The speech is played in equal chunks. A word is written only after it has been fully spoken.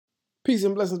Peace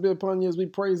and blessings be upon you as we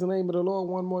praise the name of the Lord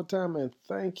one more time and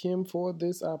thank Him for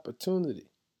this opportunity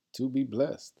to be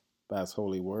blessed by His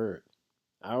holy word.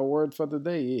 Our word for the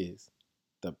day is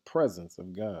the presence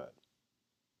of God.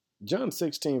 John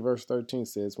 16 verse 13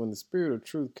 says, "When the Spirit of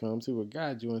truth comes, He will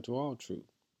guide you into all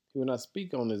truth. He will not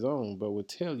speak on His own, but will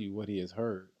tell you what He has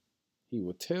heard. He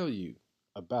will tell you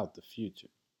about the future."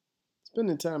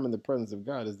 Spending time in the presence of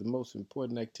God is the most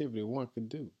important activity one could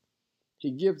do. He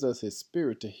gives us His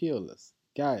Spirit to heal us,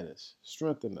 guide us,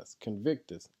 strengthen us,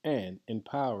 convict us, and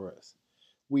empower us.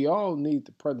 We all need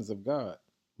the presence of God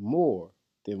more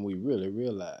than we really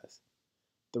realize.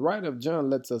 The writer of John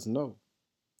lets us know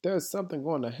there is something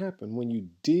going to happen when you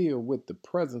deal with the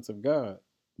presence of God,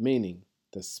 meaning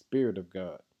the Spirit of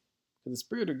God. Because the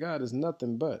Spirit of God is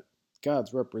nothing but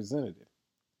God's representative.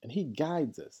 And He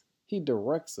guides us, He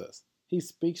directs us, He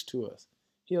speaks to us.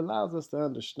 He allows us to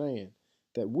understand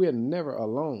that we're never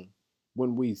alone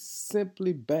when we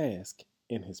simply bask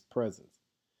in His presence.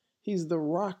 He's the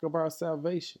rock of our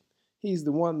salvation. He's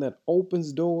the one that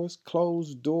opens doors,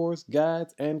 closes doors,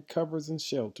 guides, and covers and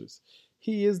shelters.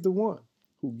 He is the one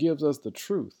who gives us the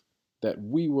truth that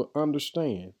we will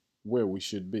understand where we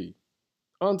should be.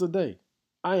 On today,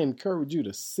 I encourage you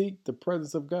to seek the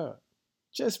presence of God.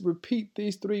 Just repeat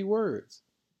these 3 words.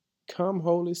 Come,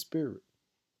 Holy Spirit.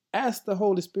 Ask the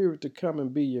Holy Spirit to come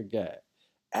and be your guide.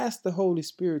 Ask the Holy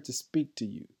Spirit to speak to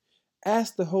you.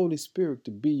 Ask the Holy Spirit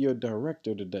to be your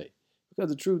director today. Because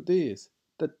the truth is,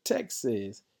 the text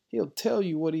says He'll tell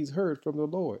you what He's heard from the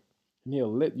Lord, and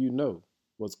He'll let you know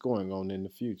what's going on in the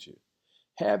future.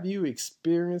 Have you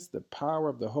experienced the power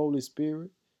of the Holy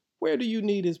Spirit? Where do you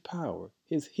need His power,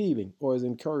 His healing, or His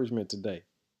encouragement today?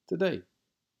 Today,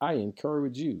 I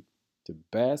encourage you to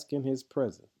bask in His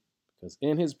presence, because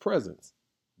in His presence,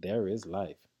 there is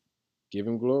life. Give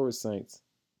Him glory, saints.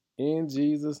 In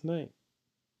Jesus' name,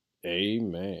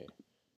 amen.